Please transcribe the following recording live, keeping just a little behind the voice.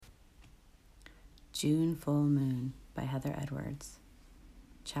June Full Moon by Heather Edwards.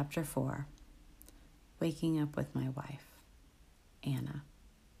 Chapter 4. Waking Up with My Wife. Anna.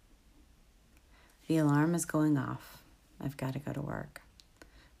 The alarm is going off. I've got to go to work.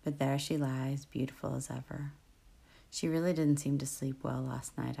 But there she lies, beautiful as ever. She really didn't seem to sleep well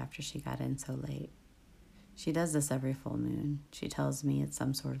last night after she got in so late. She does this every full moon. She tells me it's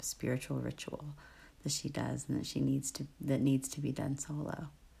some sort of spiritual ritual that she does and that needs to be done solo.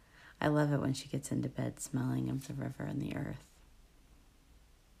 I love it when she gets into bed smelling of the river and the earth.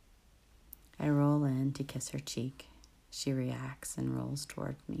 I roll in to kiss her cheek. She reacts and rolls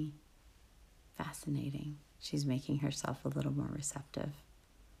toward me. Fascinating. She's making herself a little more receptive.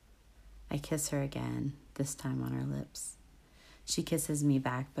 I kiss her again, this time on her lips. She kisses me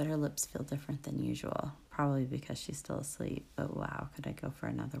back, but her lips feel different than usual, probably because she's still asleep, but wow, could I go for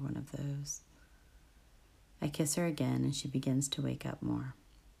another one of those? I kiss her again, and she begins to wake up more.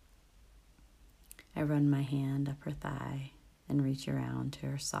 I run my hand up her thigh and reach around to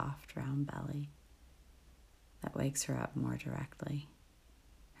her soft, round belly. That wakes her up more directly.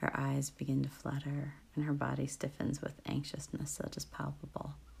 Her eyes begin to flutter, and her body stiffens with anxiousness that is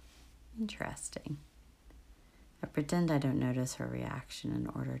palpable. Interesting. I pretend I don't notice her reaction in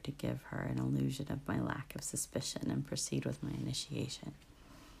order to give her an illusion of my lack of suspicion and proceed with my initiation.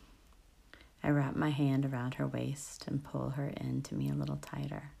 I wrap my hand around her waist and pull her in to me a little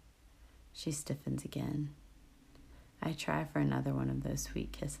tighter. She stiffens again. I try for another one of those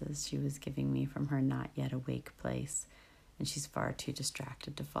sweet kisses she was giving me from her not yet awake place, and she's far too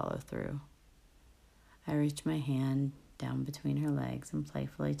distracted to follow through. I reach my hand down between her legs and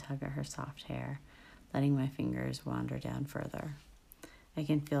playfully tug at her soft hair, letting my fingers wander down further. I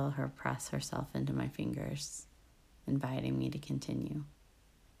can feel her press herself into my fingers, inviting me to continue.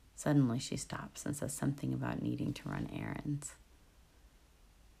 Suddenly she stops and says something about needing to run errands.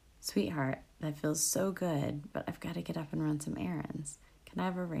 Sweetheart, that feels so good, but I've got to get up and run some errands. Can I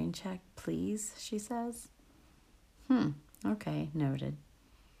have a rain check, please? She says. Okay, noted.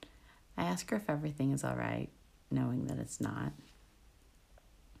 I ask her if everything is all right, knowing that it's not.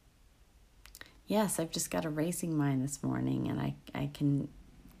 Yes, I've just got a racing mind this morning, and I can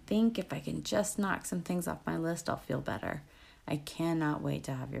think if I can just knock some things off my list, I'll feel better. I cannot wait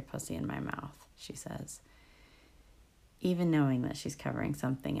to have your pussy in my mouth, she says. Even knowing that she's covering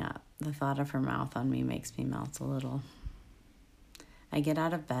something up, the thought of her mouth on me makes me melt a little. I get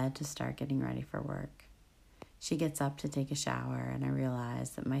out of bed to start getting ready for work. She gets up to take a shower, and I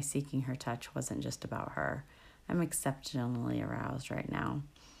realize that my seeking her touch wasn't just about her. I'm exceptionally aroused right now.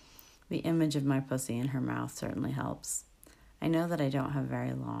 The image of my pussy in her mouth certainly helps. I know that I don't have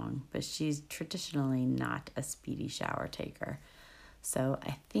very long, but she's traditionally not a speedy shower taker, so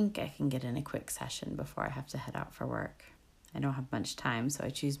I think I can get in a quick session before I have to head out for work. I don't have much time, so I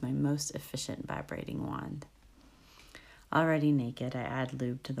choose my most efficient vibrating wand. Already naked, I add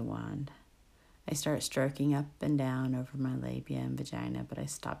lube to the wand. I start stroking up and down over my labia and vagina, but I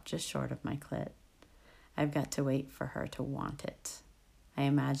stop just short of my clit. I've got to wait for her to want it. I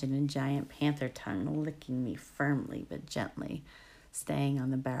imagine a giant panther tongue licking me firmly but gently, staying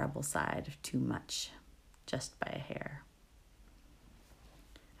on the bearable side of too much, just by a hair.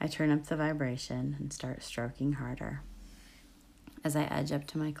 I turn up the vibration and start stroking harder. As I edge up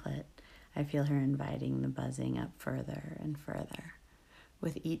to my clit, I feel her inviting the buzzing up further and further.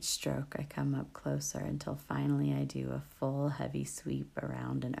 With each stroke, I come up closer until finally I do a full, heavy sweep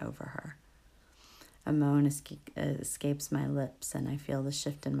around and over her. A moan escapes my lips, and I feel the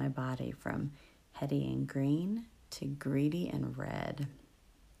shift in my body from heady and green to greedy and red.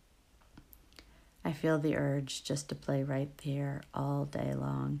 I feel the urge just to play right there all day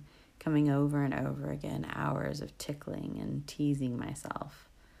long, coming over and over again, hours of tickling and teasing myself.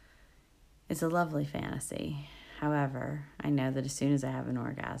 It's a lovely fantasy. However, I know that as soon as I have an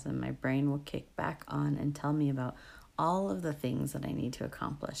orgasm, my brain will kick back on and tell me about all of the things that I need to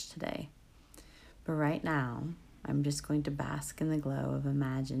accomplish today. But right now, I'm just going to bask in the glow of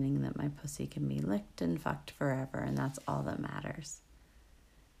imagining that my pussy can be licked and fucked forever, and that's all that matters.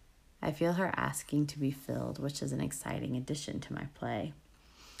 I feel her asking to be filled, which is an exciting addition to my play.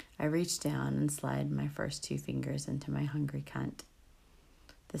 I reach down and slide my first 2 fingers into my hungry cunt.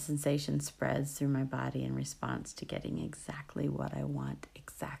 The sensation spreads through my body in response to getting exactly what I want,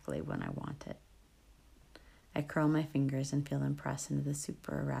 exactly when I want it. I curl my fingers and feel them press into the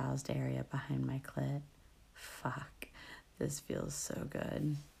super aroused area behind my clit. Fuck, this feels so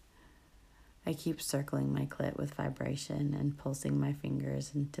good. I keep circling my clit with vibration and pulsing my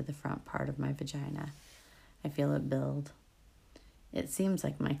fingers into the front part of my vagina. I feel it build. It seems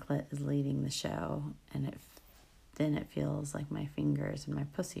like my clit is leading the show, and then it feels like my fingers and my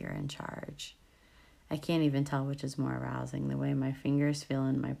pussy are in charge. I can't even tell which is more arousing, the way my fingers feel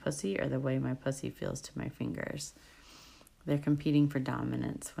in my pussy or the way my pussy feels to my fingers. They're competing for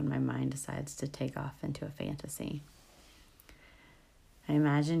dominance when my mind decides to take off into a fantasy. I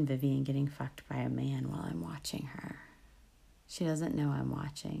imagine Vivian getting fucked by a man while I'm watching her. She doesn't know I'm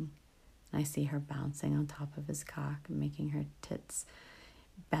watching. I see her bouncing on top of his cock and making her tits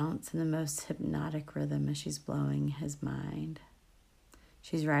bounce in the most hypnotic rhythm as she's blowing his mind.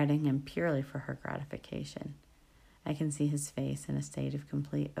 She's riding him purely for her gratification. I can see his face in a state of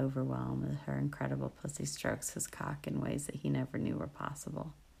complete overwhelm as her incredible pussy strokes his cock in ways that he never knew were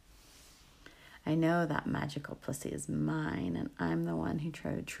possible. I know that magical pussy is mine, and I'm the one who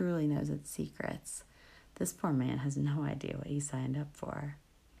truly knows its secrets. This poor man has no idea what he signed up for.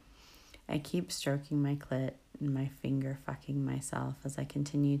 I keep stroking my clit and my finger fucking myself as I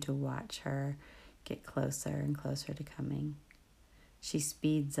continue to watch her get closer and closer to coming. She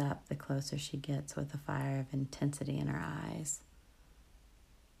speeds up the closer she gets with a fire of intensity in her eyes.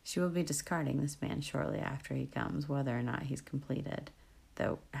 She will be discarding this man shortly after he comes, whether or not he's completed,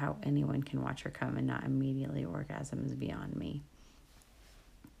 though how anyone can watch her come and not immediately orgasm is beyond me.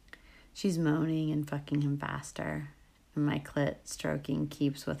 She's moaning and fucking him faster, and my clit stroking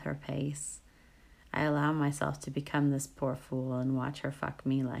keeps with her pace. I allow myself to become this poor fool and watch her fuck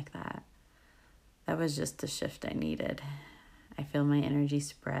me like that. That was just the shift I needed. I feel my energy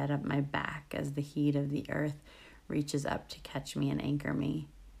spread up my back as the heat of the earth reaches up to catch me and anchor me.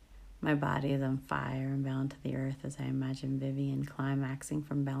 My body is on fire and bound to the earth as I imagine Vivian climaxing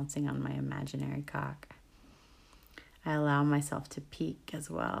from bouncing on my imaginary cock. I allow myself to peak as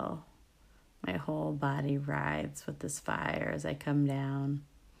well. My whole body writhes with this fire as I come down.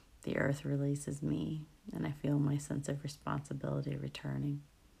 The earth releases me, and I feel my sense of responsibility returning.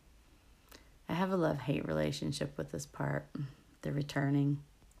 I have a love-hate relationship with this part, the returning.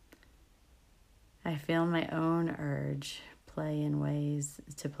 I feel my own urge play in ways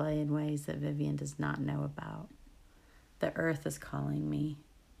that Vivian does not know about. The earth is calling me.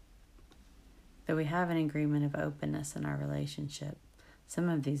 Though we have an agreement of openness in our relationship, some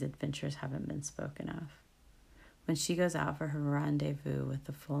of these adventures haven't been spoken of. When she goes out for her rendezvous with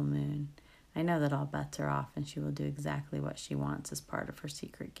the full moon, I know that all bets are off and she will do exactly what she wants as part of her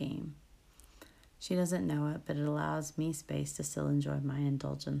secret game. She doesn't know it, but it allows me space to still enjoy my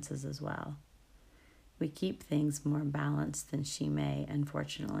indulgences as well. We keep things more balanced than she may,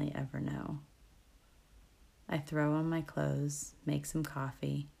 unfortunately, ever know. I throw on my clothes, make some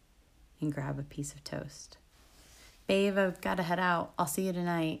coffee, and grab a piece of toast. Babe, I've got to head out. I'll see you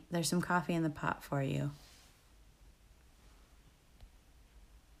tonight. There's some coffee in the pot for you.